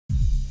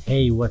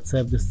Hey, what's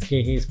up? This is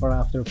Hayes for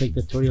After Effects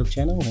tutorial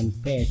channel, and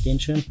pay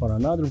attention for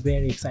another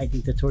very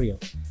exciting tutorial.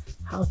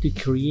 How to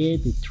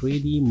create a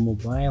 3D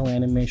mobile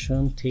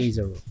animation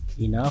teaser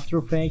in After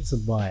Effects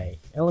by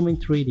Element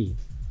 3D.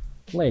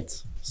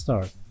 Let's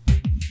start.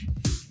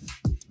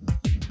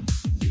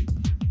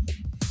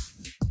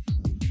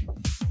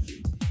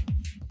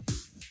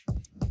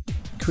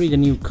 Create a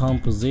new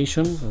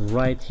composition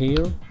right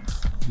here,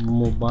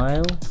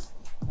 mobile,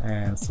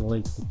 and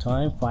select the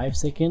time 5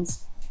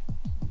 seconds.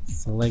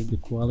 Select the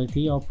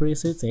quality of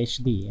presets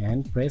HD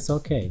and press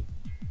OK.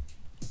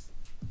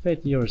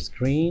 Fit your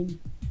screen.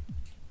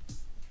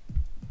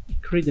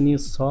 Create a new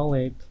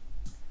solid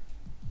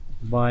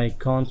by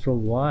Ctrl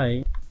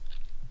Y.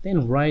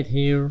 Then right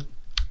here,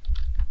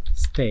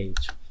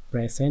 stage.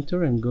 Press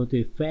enter and go to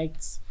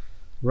effects.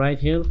 Right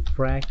here,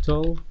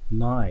 fractal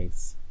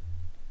noise.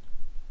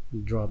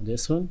 Drop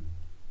this one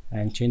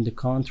and change the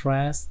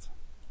contrast.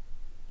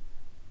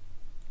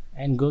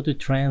 And go to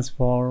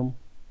transform.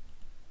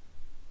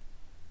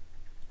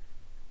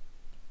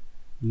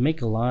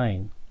 Make a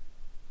line.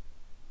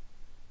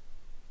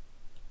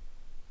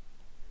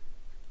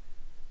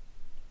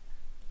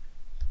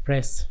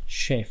 Press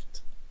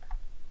shift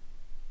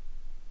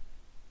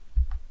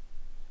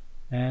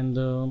and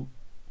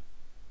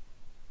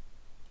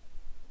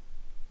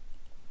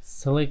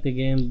select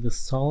again the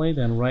solid,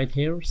 and right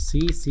here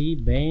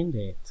CC bend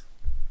it.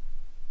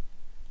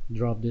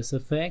 Drop this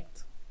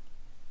effect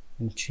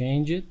and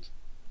change it.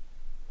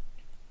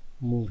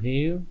 Move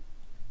here.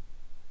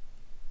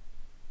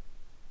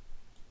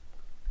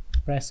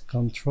 Press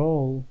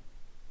Ctrl.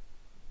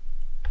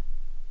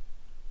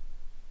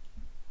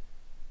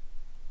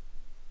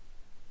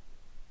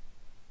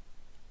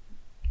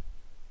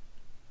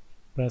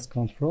 Press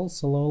Ctrl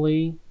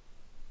slowly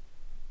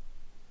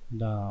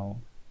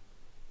down.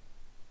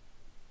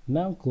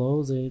 Now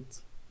close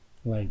it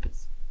like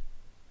this.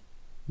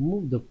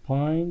 Move the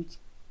point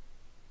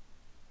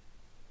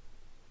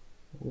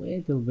a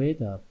little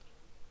bit up.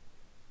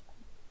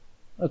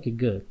 Okay,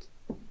 good.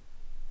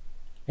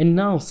 And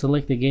now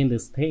select again the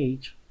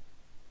stage,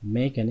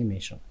 make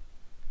animation.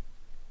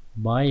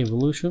 By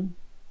evolution,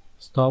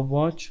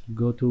 stopwatch,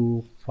 go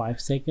to 5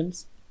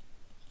 seconds,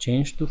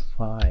 change to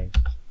 5.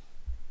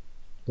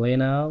 Play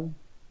now.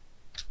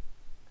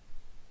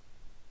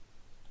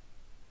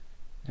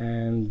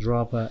 And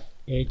drop a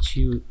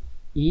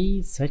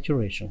HUE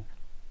saturation.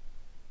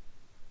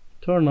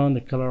 Turn on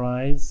the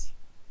colorize.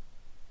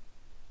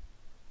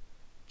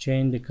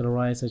 Change the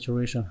colorize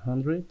saturation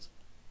 100.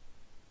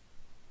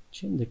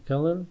 Change the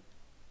color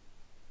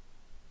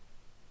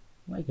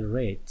like a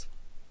red.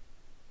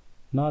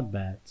 Not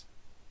bad.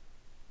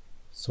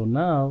 So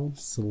now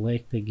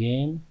select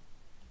again,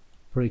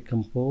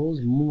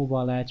 pre-compose, move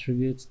all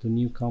attributes to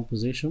new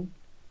composition.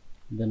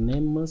 The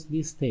name must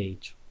be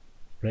stage.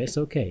 Press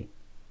OK.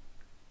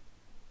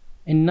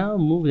 And now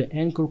move the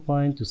anchor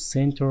point to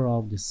center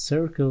of the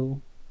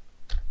circle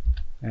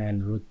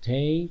and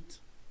rotate.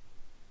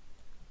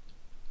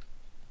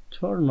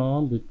 Turn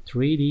on the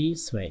 3D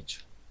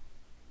switch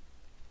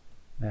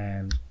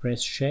and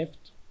press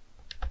shift.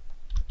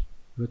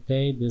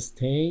 Rotate the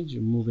stage,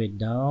 move it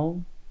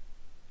down.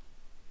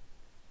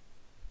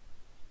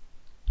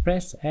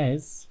 Press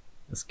S,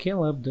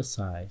 scale up the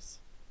size.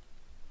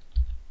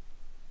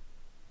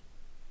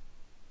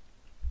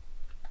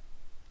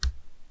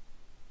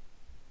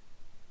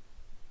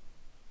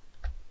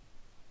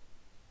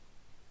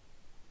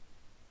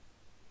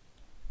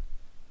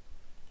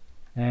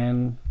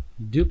 And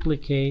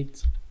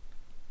duplicate,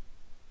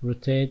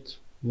 rotate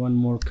one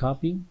more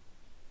copy.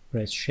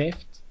 Press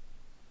shift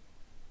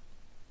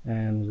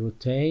and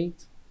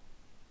rotate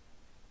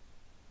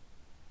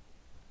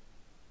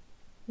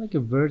like a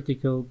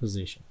vertical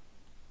position,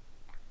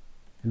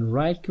 and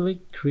right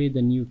click, create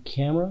a new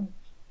camera.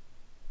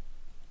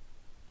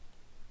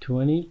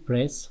 20,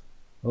 press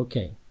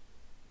OK.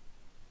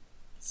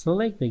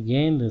 Select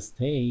again the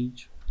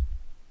stage,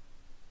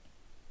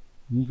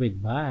 move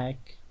it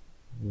back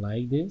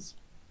like this.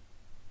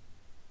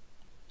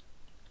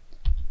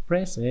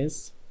 Press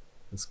S,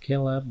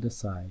 scale up the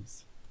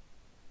size.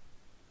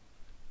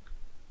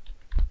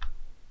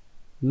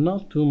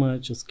 Not too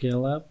much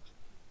scale up,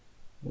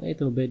 a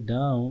little bit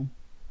down,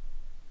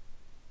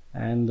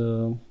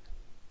 and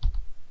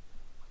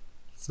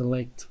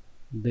select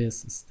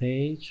this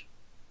stage,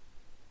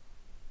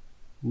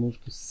 move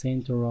to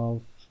center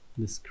of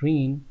the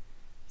screen,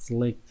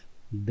 select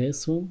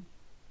this one,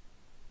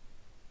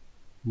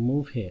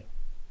 move here.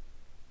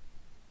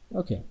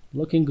 Okay,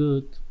 looking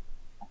good.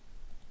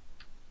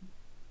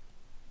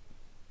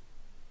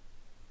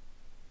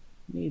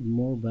 Need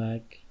more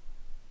back.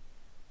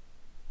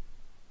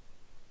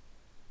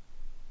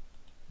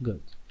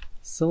 Good.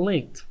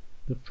 Select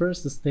the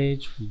first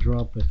stage,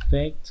 drop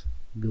effect,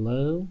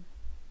 glow,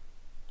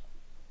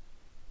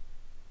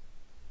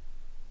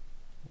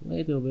 a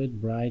little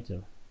bit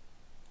brighter,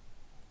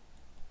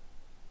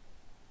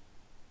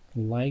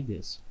 like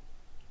this.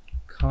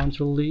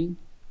 Ctrl D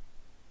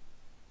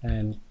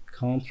and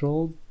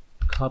Ctrl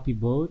copy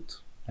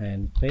both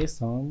and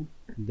paste on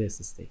this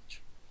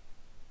stage.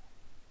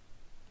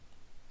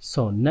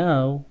 So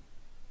now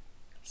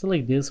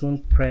select this one,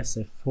 press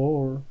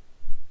F4,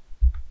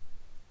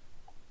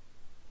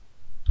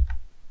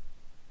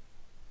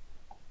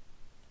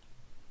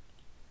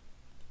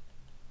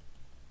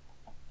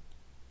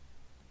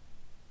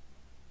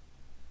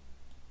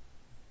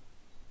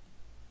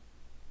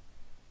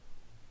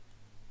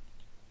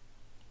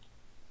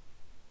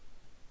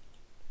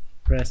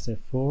 press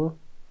F4,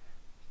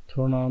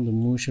 turn on the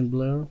motion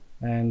blur,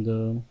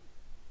 and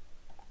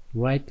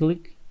right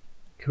click,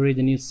 create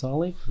a new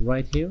solid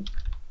right here,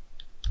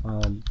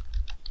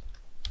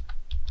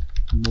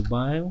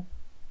 mobile,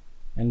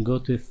 and go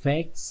to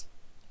effects,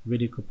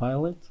 video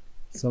copilot,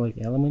 select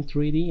element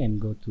 3D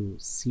and go to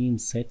scene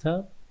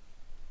setup.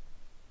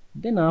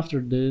 Then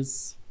after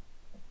this,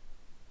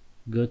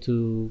 go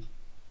to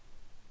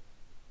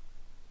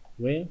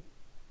where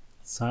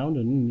sound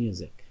and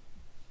music,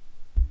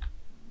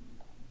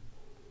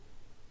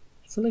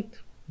 select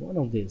one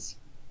of these.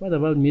 What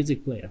about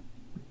music player?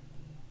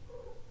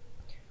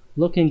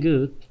 Looking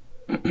good.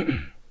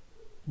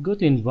 Go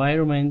to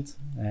environment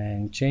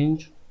and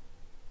change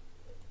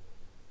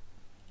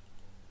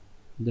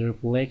the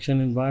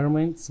reflection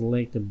environment,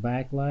 select the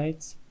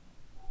backlights,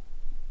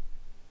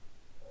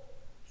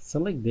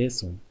 select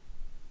this one,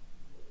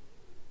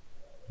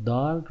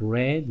 dark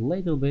red,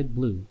 little bit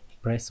blue,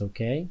 press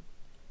OK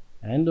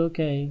and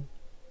OK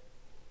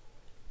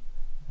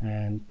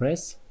and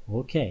press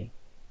OK.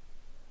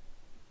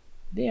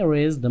 There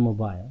is the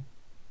mobile.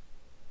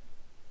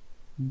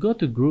 Go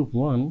to group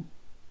 1,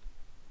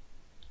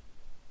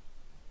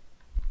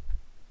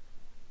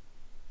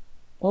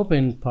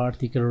 open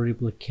particle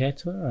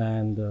replicator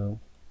and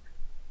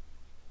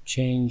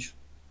change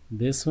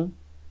this one,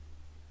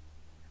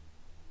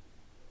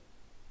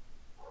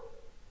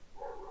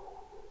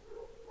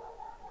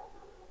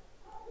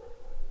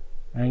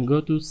 and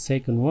go to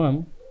second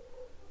one,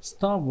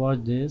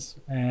 stopwatch this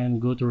and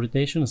go to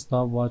rotation,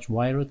 stopwatch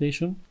Y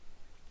rotation,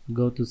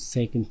 go to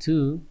second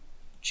 2,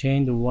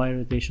 change the Y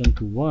rotation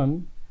to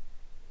 1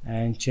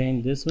 and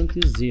change this one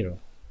to 0,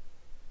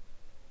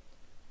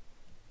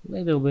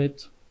 little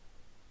bit,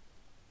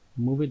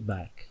 move it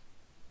back.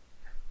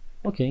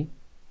 Okay,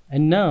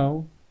 and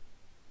now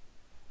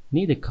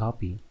need a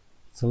copy.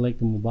 Select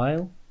the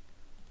mobile,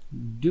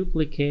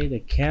 duplicate a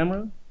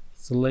camera,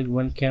 select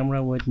one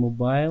camera with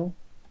mobile,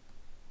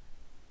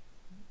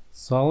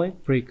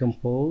 solid,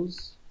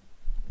 pre-compose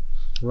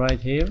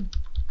right here,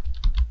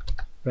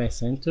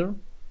 press enter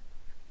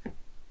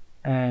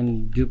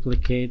and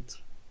duplicate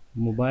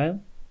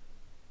mobile.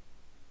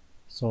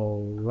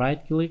 So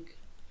right click,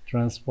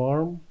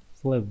 transform,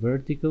 flip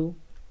vertical,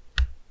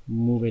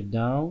 move it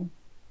down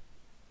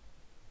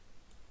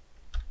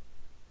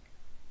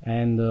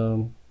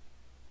and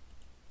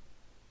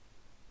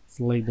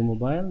select the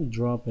mobile,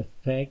 drop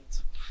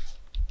effect,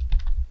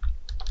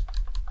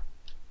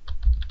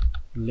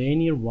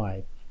 linear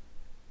wipe,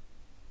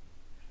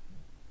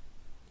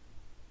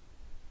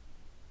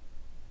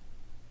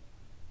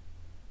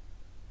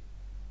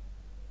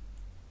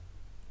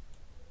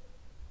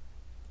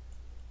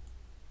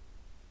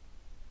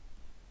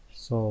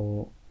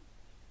 so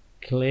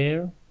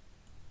clear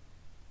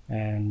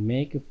and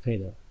make a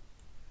feather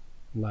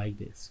like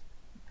this.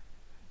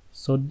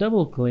 So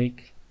double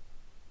click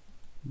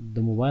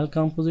the mobile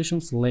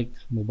composition,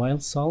 select mobile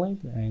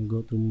solid and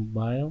go to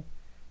mobile,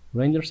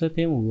 render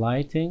setting,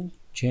 lighting,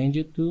 change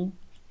it to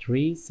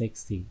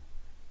 360,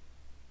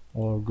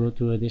 or go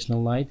to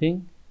additional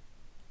lighting,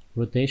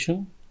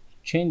 rotation,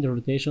 change the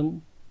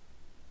rotation,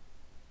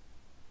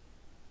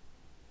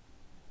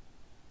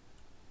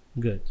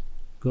 good.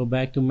 Go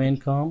back to main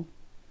comp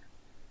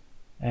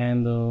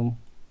and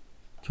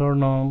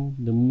turn on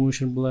the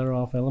motion blur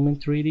of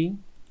element 3D,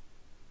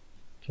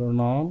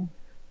 turn on,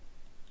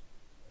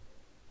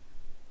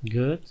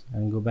 good,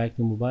 and go back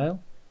to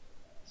mobile.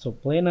 So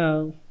play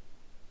now,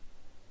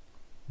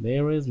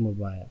 there is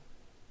mobile.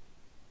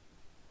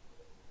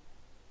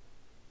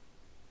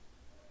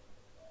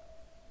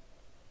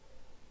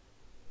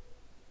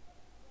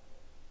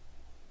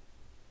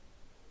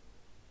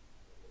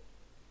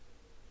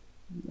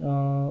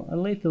 A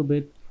little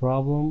bit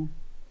problem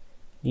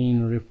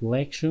in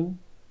reflection.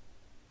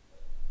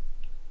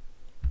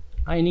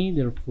 I need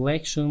a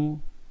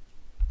reflection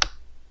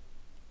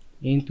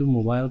into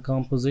mobile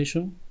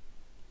composition.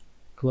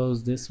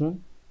 Close this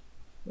one.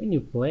 When you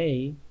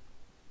play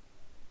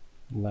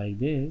like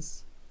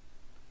this,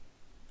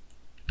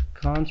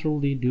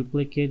 Ctrl D,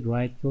 duplicate,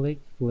 right click,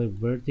 flip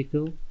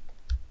vertical,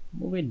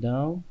 move it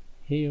down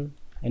here,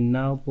 and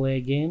now play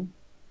again.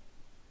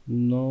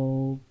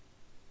 No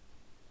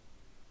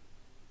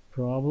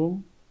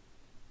problem.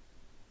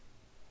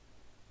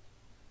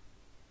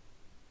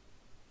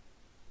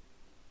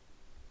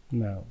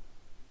 Now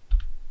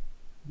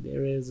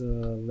there is a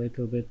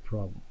little bit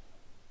problem.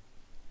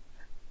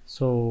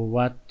 So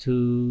what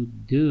to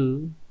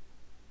do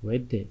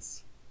with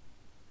this?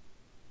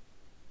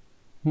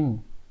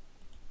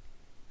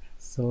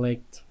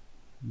 Select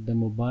the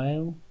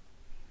mobile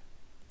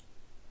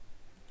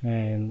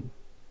and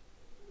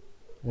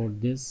or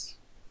this,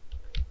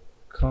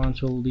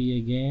 Ctrl D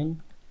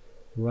again,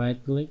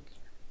 right click,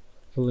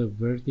 flip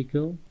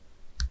vertical,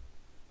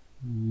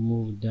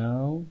 move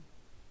down,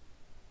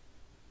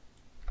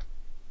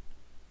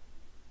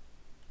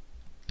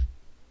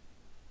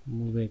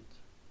 move it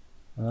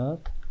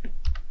up,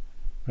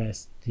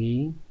 press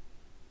T,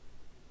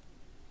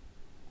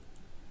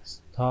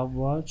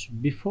 stopwatch.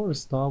 Before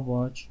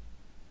stopwatch,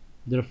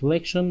 the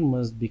reflection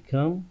must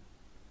become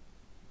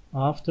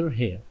after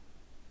here.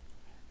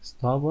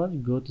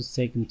 Stopwatch, go to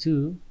second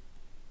 2,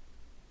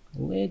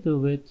 a little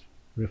bit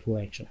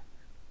reflection.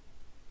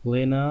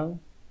 Play now,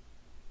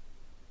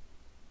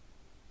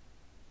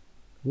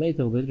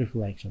 little bit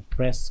reflection.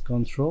 Press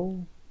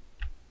Control.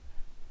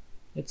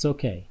 It's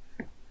okay.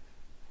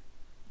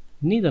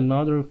 Need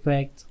another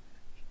effect?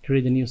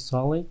 Create a new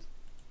solid.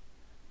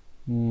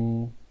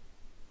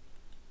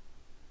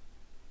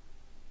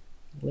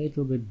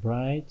 Little bit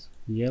bright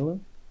yellow,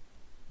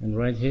 and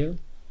right here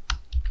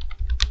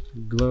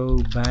glow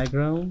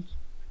background.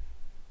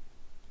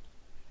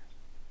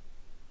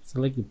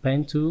 Select the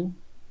pen tool,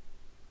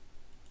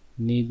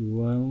 need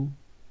one,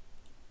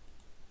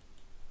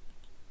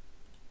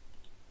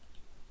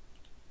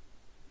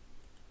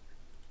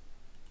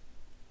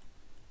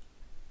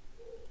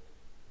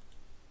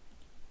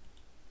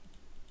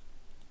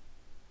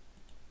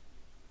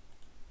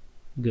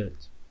 good.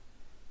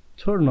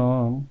 Turn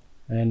on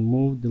and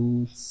move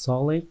the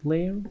solid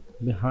layer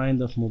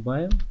behind of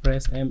mobile.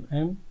 Press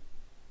MM,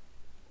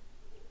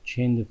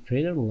 change the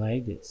fader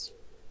like this.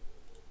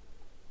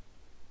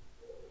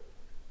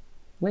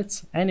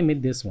 Let's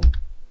animate this one.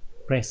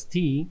 Press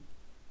T,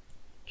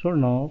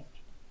 turn off.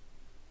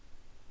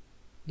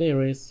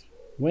 There is,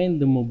 when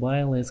the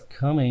mobile is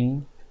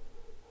coming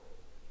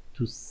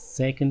to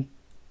second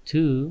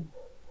 2,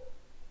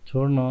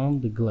 turn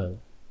on the glow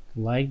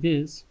like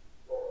this.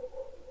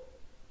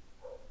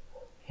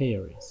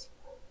 Here is.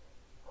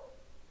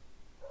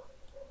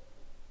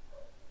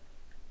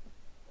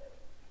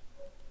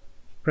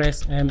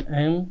 Press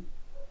MM,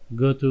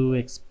 go to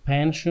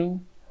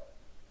expansion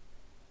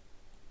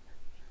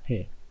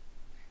here,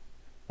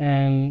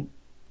 and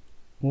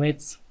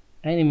let's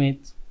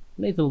animate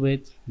little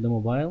bit the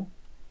mobile.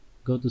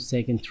 Go to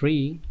second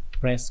 3,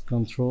 press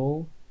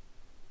Control,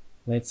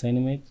 let's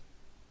animate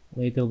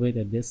little bit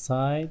at this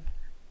side,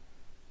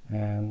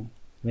 and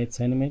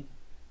let's animate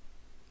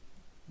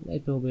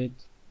little bit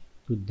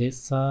to this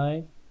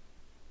side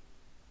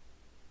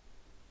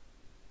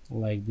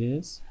like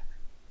this,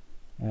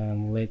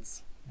 and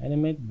let's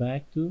animate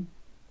back to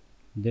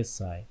this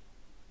side.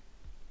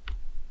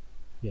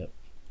 Yep.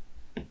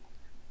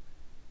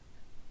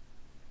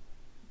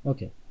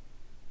 Okay,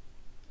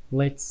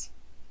 let's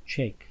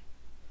check.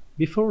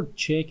 Before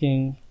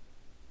checking,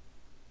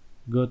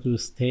 go to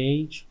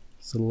stage,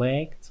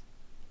 select,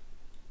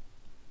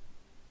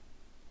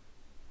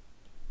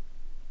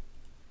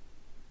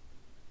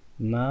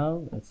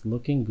 now it's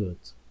looking good,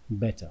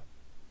 better.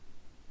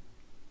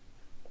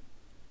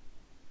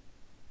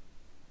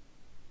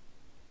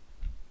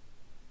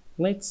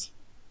 Let's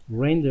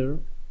render.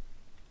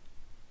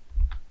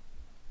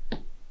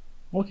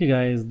 Okay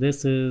guys,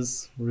 this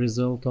is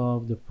result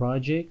of the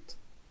project.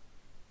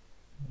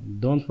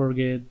 Don't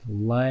forget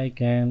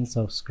like and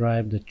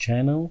subscribe the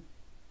channel.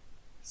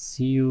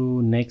 See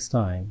you next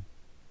time.